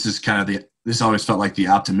this is kind of this always felt like the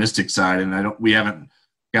optimistic side, and we haven't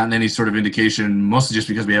gotten any sort of indication, mostly just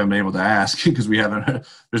because we haven't been able to ask, because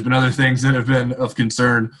there's been other things that have been of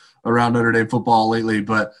concern around Notre Dame football lately,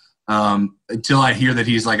 but until I hear that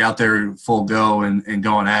he's like out there full go and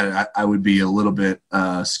going at it, I would be a little bit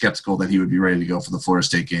skeptical that he would be ready to go for the Florida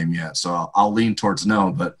State game yet. So I'll lean towards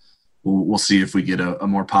no, but we'll see if we get a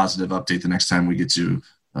more positive update the next time we get to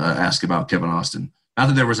ask about Kevin Austin. Not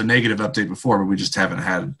that there was a negative update before, but we just haven't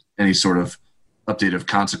had any sort of update of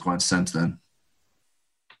consequence since then.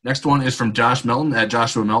 Next one is from Josh Melton at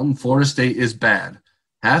Joshua Melton. Florida State is bad.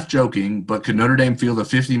 Half joking, but could Notre Dame field a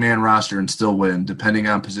 50-man roster and still win, depending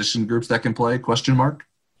on position groups that can play? ? Well,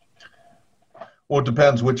 it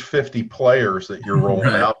depends which 50 players that you're rolling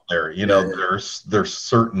out there. There's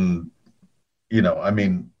certain,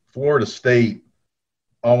 Florida State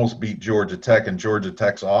almost beat Georgia Tech, and Georgia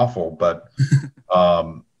Tech's awful, but,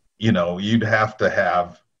 you'd have to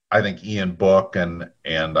have, I think, Ian Book and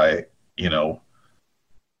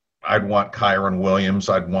I'd want Kyron Williams.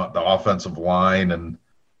 I'd want the offensive line, and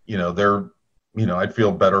I'd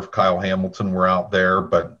feel better if Kyle Hamilton were out there.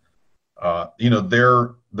 But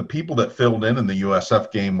the people that filled in the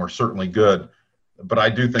USF game were certainly good. But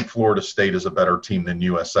I do think Florida State is a better team than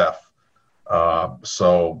USF.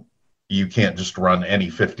 So you can't just run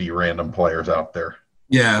any 50 random players out there.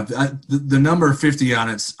 Yeah, the number 50 on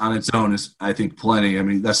its own is, I think, plenty. I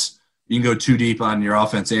mean, you can go too deep on your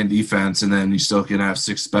offense and defense, and then you still can have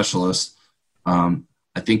 6 specialists. I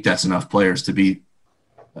think that's enough players to beat.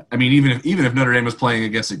 I mean, even if Notre Dame was playing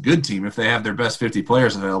against a good team, if they have their best 50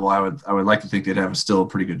 players available, I would like to think they'd have still a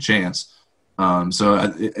pretty good chance.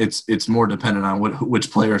 So it's more dependent on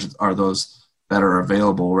which players are those that are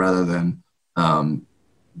available rather than the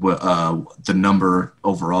number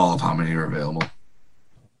overall of how many are available.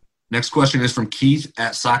 Next question is from Keith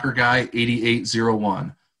at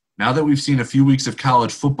SoccerGuy8801. Now that we've seen a few weeks of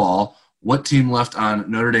college football, what team left on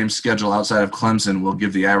Notre Dame's schedule outside of Clemson will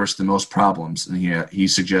give the Irish the most problems? And he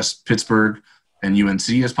suggests Pittsburgh and UNC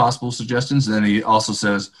as possible suggestions. And then he also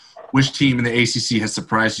says, which team in the ACC has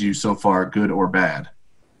surprised you so far, good or bad?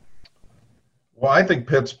 Well, I think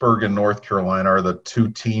Pittsburgh and North Carolina are the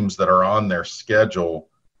 2 teams that are on their schedule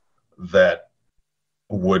that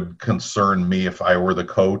would concern me if I were the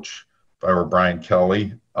coach, if I were Brian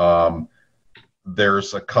Kelly.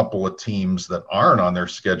 There's a couple of teams that aren't on their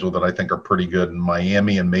schedule that I think are pretty good in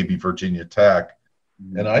Miami and maybe Virginia Tech.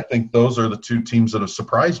 And I think those are the 2 teams that have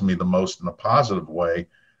surprised me the most in a positive way.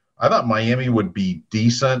 I thought Miami would be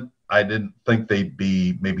decent. I didn't think they'd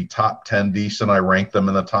be maybe top 10 decent. I ranked them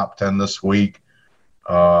in the top 10 this week.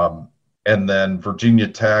 And then Virginia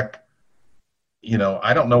Tech,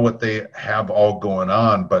 I don't know what they have all going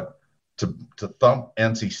on, but to thump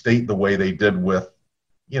NC State the way they did with,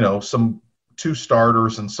 some 2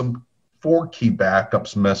 starters and some 4 key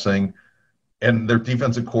backups missing and their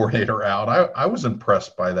defensive coordinator out, I was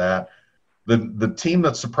impressed by that. The team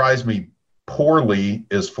that surprised me poorly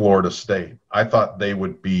is Florida State. I thought they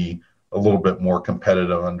would be a little bit more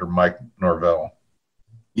competitive under Mike Norvell.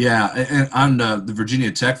 Yeah, and on the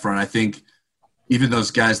Virginia Tech front, I think even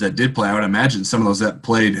those guys that did play, I would imagine some of those that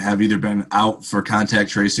played have either been out for contact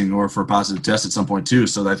tracing or for a positive test at some point too.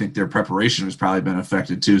 So I think their preparation has probably been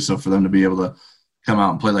affected too. So for them to be able to come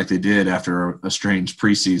out and play like they did after a strange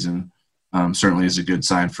preseason certainly is a good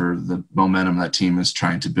sign for the momentum that team is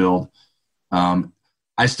trying to build.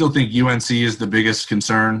 I still think UNC is the biggest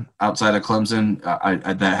concern outside of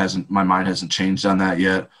Clemson. My mind hasn't changed on that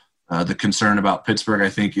yet. The concern about Pittsburgh, I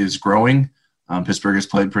think, is growing. Pittsburgh has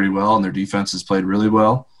played pretty well, and their defense has played really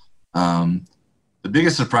well. The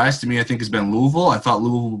biggest surprise to me, I think, has been Louisville. I thought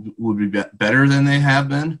Louisville would be better than they have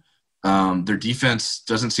been. Their defense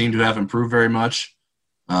doesn't seem to have improved very much.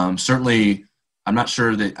 Certainly, I'm not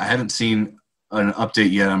sure that I haven't seen an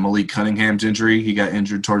update yet on Malik Cunningham's injury. He got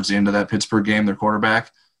injured towards the end of that Pittsburgh game, their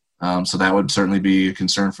quarterback. So that would certainly be a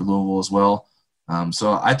concern for Louisville as well.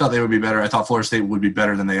 So I thought they would be better. I thought Florida State would be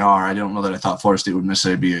better than they are. I don't know that I thought Florida State would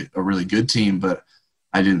necessarily be a really good team, but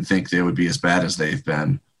I didn't think they would be as bad as they've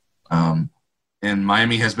been. And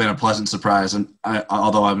Miami has been a pleasant surprise, and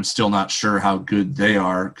although I'm still not sure how good they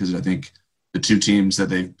are, because I think the two teams that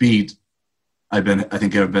they've beat, I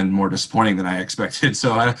think have been more disappointing than I expected.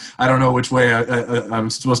 So I don't know which way I'm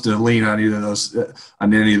supposed to lean on either of those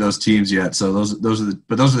on any of those teams yet. So those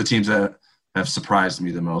are the teams that have surprised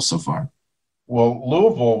me the most so far. Well,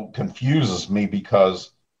 Louisville confuses me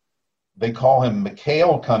because they call him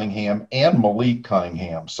Mikhail Cunningham and Malik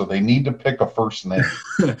Cunningham, so they need to pick a first name.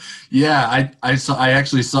 Yeah, I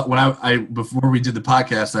actually saw when I before we did the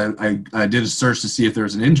podcast, I did a search to see if there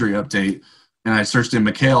was an injury update, and I searched in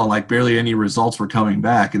Mikhail, and like barely any results were coming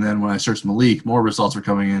back. And then when I searched Malik, more results were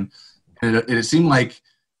coming in, and it seemed like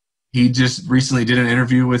he just recently did an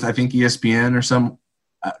interview with, I think, ESPN or some,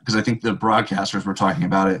 because I think the broadcasters were talking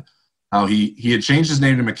about it. How he had changed his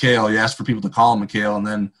name to Mikhail. He asked for people to call him Mikhail, and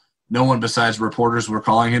then no one besides reporters were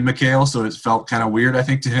calling him Mikhail, so it felt kind of weird, I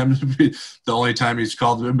think, to him. The only time he's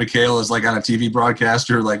called him Mikhail is like on a TV broadcast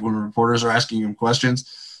or like when reporters are asking him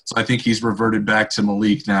questions. So I think he's reverted back to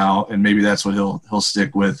Malik now, and maybe that's what he'll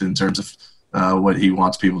stick with in terms of what he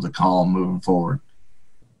wants people to call him moving forward.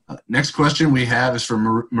 Next question we have is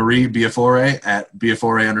from Marie Biafore at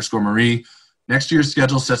Biafore_Marie. Next year's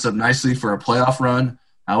schedule sets up nicely for a playoff run.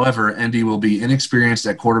 However, ND will be inexperienced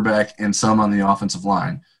at quarterback and some on the offensive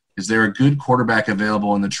line. Is there a good quarterback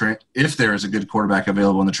available in the if there is a good quarterback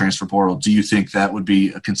available in the transfer portal, do you think that would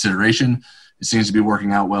be a consideration? It seems to be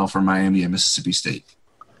working out well for Miami and Mississippi State.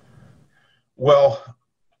 Well,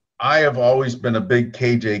 I have always been a big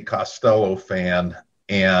KJ Costello fan,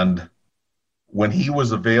 and when he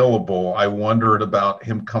was available, I wondered about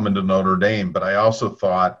him coming to Notre Dame, but I also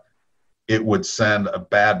thought it would send a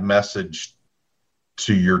bad message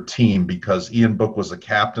to your team because Ian Book was a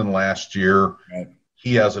captain last year. Right.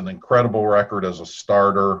 He has an incredible record as a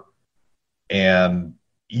starter, and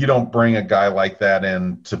you don't bring a guy like that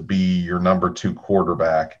in to be your number 2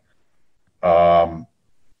 quarterback. Now,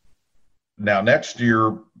 next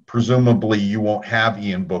year, presumably you won't have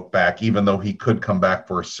Ian Book back, even though he could come back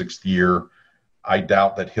for a 6th year. I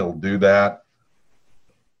doubt that he'll do that.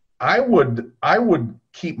 I would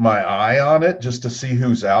keep my eye on it just to see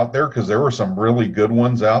who's out there, because there were some really good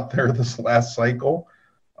ones out there this last cycle,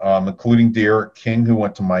 including D'Eriq King, who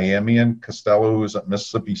went to Miami, and Costello, who was at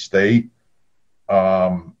Mississippi State.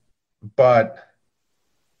 But,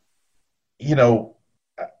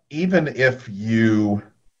 even if you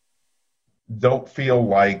don't feel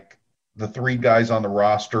like the 3 guys on the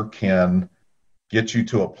roster can get you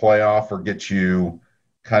to a playoff or get you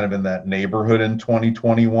kind of in that neighborhood in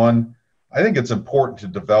 2021, I think it's important to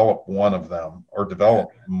develop one of them or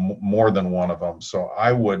develop more than one of them. So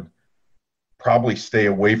I would probably stay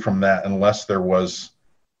away from that unless there was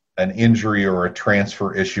an injury or a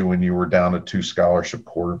transfer issue when you were down to 2 scholarship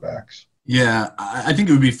quarterbacks. Yeah, I think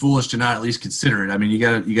it would be foolish to not at least consider it. I mean, you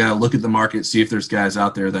gotta look at the market, see if there's guys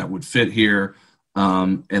out there that would fit here,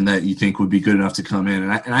 and that you think would be good enough to come in.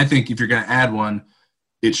 And I think if you're going to add one,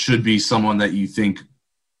 it should be someone that you think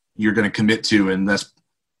you're going to commit to, and that's,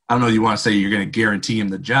 I don't know, you want to say you're going to guarantee him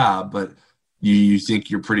the job, but you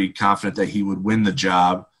think you're pretty confident that he would win the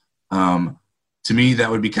job. To me, that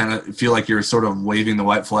would be kind of feel like you're sort of waving the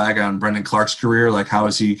white flag on Brendan Clark's career. Like, how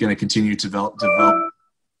is he going to continue to develop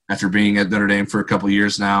after being at Notre Dame for a couple of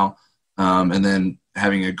years now, and then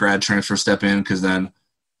having a grad transfer step in? Because then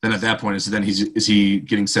at that point, is he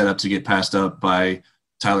getting set up to get passed up by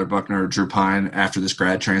Tyler Buchner or Drew Pine after this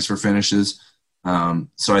grad transfer finishes?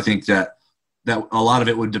 So I think that a lot of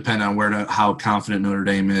it would depend on how confident Notre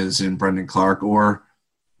Dame is in Brendan Clark, or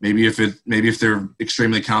maybe if they're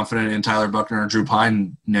extremely confident in Tyler Buchner or Drew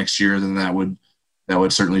Pine next year, then that would that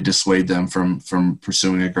would certainly dissuade them from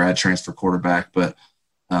pursuing a grad transfer quarterback. But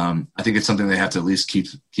I think it's something they have to at least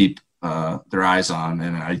keep their eyes on,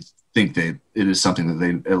 and I think it is something that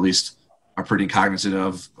they at least are pretty cognizant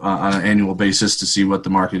of on an annual basis to see what the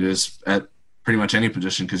market is at pretty much any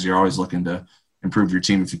position, because you're always looking to improve your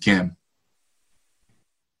team if you can.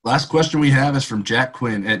 Last question we have is from Jack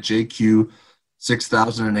Quinn at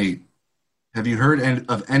JQ6008. Have you heard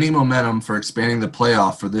of any momentum for expanding the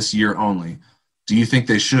playoff for this year only? Do you think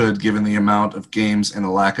they should, given the amount of games and the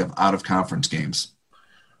lack of out-of-conference games?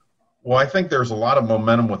 Well, I think there's a lot of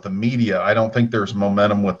momentum with the media. I don't think there's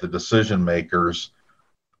momentum with the decision makers.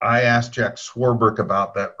 I asked Jack Swarbrick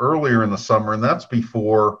about that earlier in the summer, and that's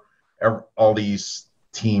before all these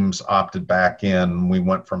teams opted back in. We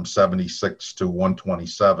went from 76 to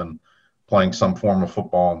 127, playing some form of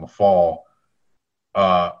football in the fall.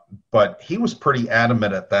 But he was pretty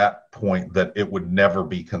adamant at that point that it would never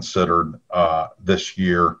be considered this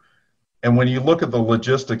year. And when you look at the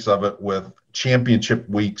logistics of it, with championship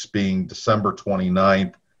weeks being December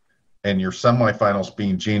 29th and your semifinals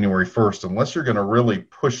being January 1st, unless you're going to really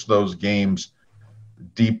push those games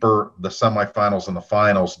deeper, the semifinals and the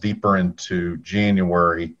finals deeper into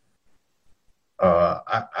January,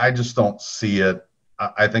 I just don't see it.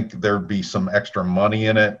 I think there'd be some extra money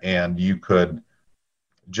in it, and you could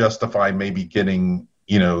justify maybe getting,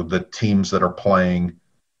 the teams that are playing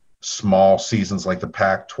small seasons like the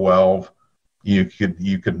Pac-12. You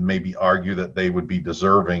could maybe argue that they would be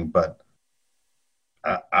deserving, but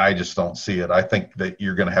I just don't see it. I think that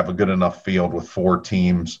you're going to have a good enough field with 4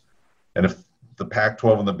 teams, and if the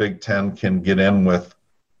Pac-12 and the Big Ten can get in with,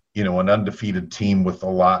 an undefeated team with a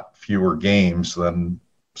lot fewer games, then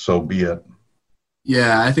so be it.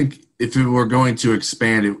 Yeah, I think if we were going to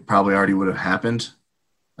expand, it probably already would have happened.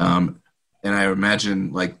 And I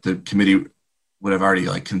imagine the committee would have already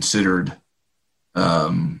considered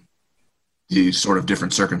the sort of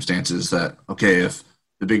different circumstances that, okay, if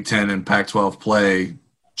the Big Ten and Pac-12 play,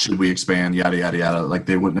 should we expand, yada, yada, yada.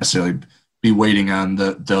 They wouldn't necessarily be waiting on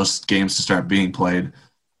those games to start being played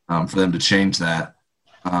for them to change that.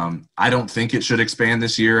 I don't think it should expand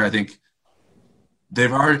this year. I think they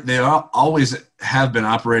always have been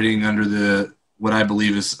operating under what I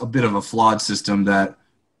believe is a bit of a flawed system, that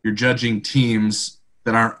you're judging teams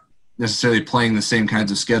that aren't necessarily playing the same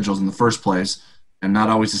kinds of schedules in the first place, and not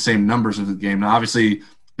always the same numbers of the game. Now, obviously,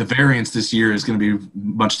 the variance this year is going to be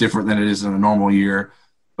much different than it is in a normal year.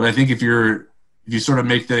 But I think if you sort of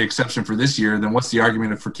make the exception for this year, then what's the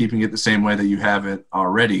argument for keeping it the same way that you have it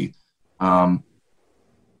already?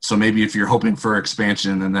 So maybe if you're hoping for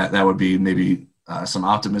expansion, then that would be maybe some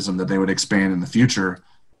optimism that they would expand in the future.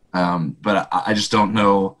 But I just don't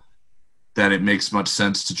know that it makes much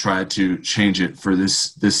sense to try to change it for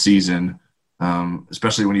this season,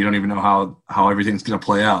 especially when you don't even know how everything's going to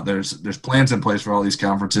play out. There's plans in place for all these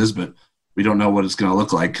conferences, but we don't know what it's going to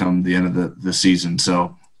look like come the end of the season.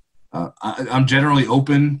 So I'm generally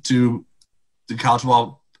open to the college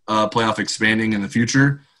football playoff expanding in the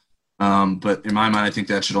future. But in my mind, I think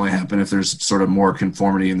that should only happen if there's sort of more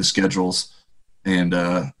conformity in the schedules, and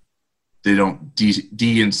they don't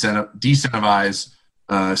de-incentivize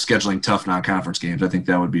scheduling tough non-conference games. I think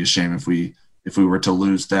that would be a shame if we were to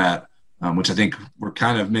lose that, which I think we're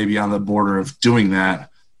kind of maybe on the border of doing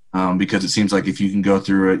that, because it seems like if you can go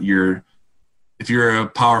through it, if you're a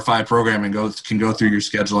Power 5 program and can go through your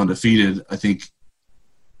schedule undefeated, I think,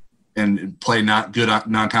 and play not good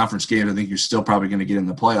non-conference games, I think you're still probably going to get in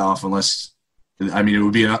the playoff, unless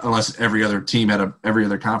every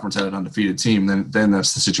other conference had an undefeated team, then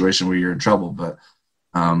that's the situation where you're in trouble. But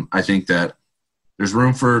I think that there's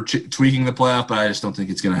room for tweaking the playoff, but I just don't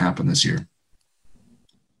think it's going to happen this year.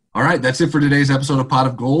 All right, that's it for today's episode of Pot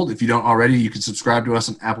of Gold. If you don't already, you can subscribe to us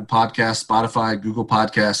on Apple Podcasts, Spotify, Google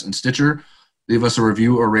Podcasts, and Stitcher. Leave us a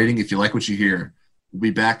review or rating if you like what you hear. We'll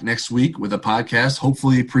be back next week with a podcast,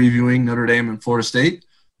 hopefully previewing Notre Dame and Florida State.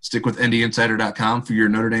 Stick with NDinsider.com for your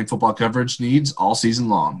Notre Dame football coverage needs all season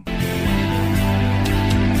long.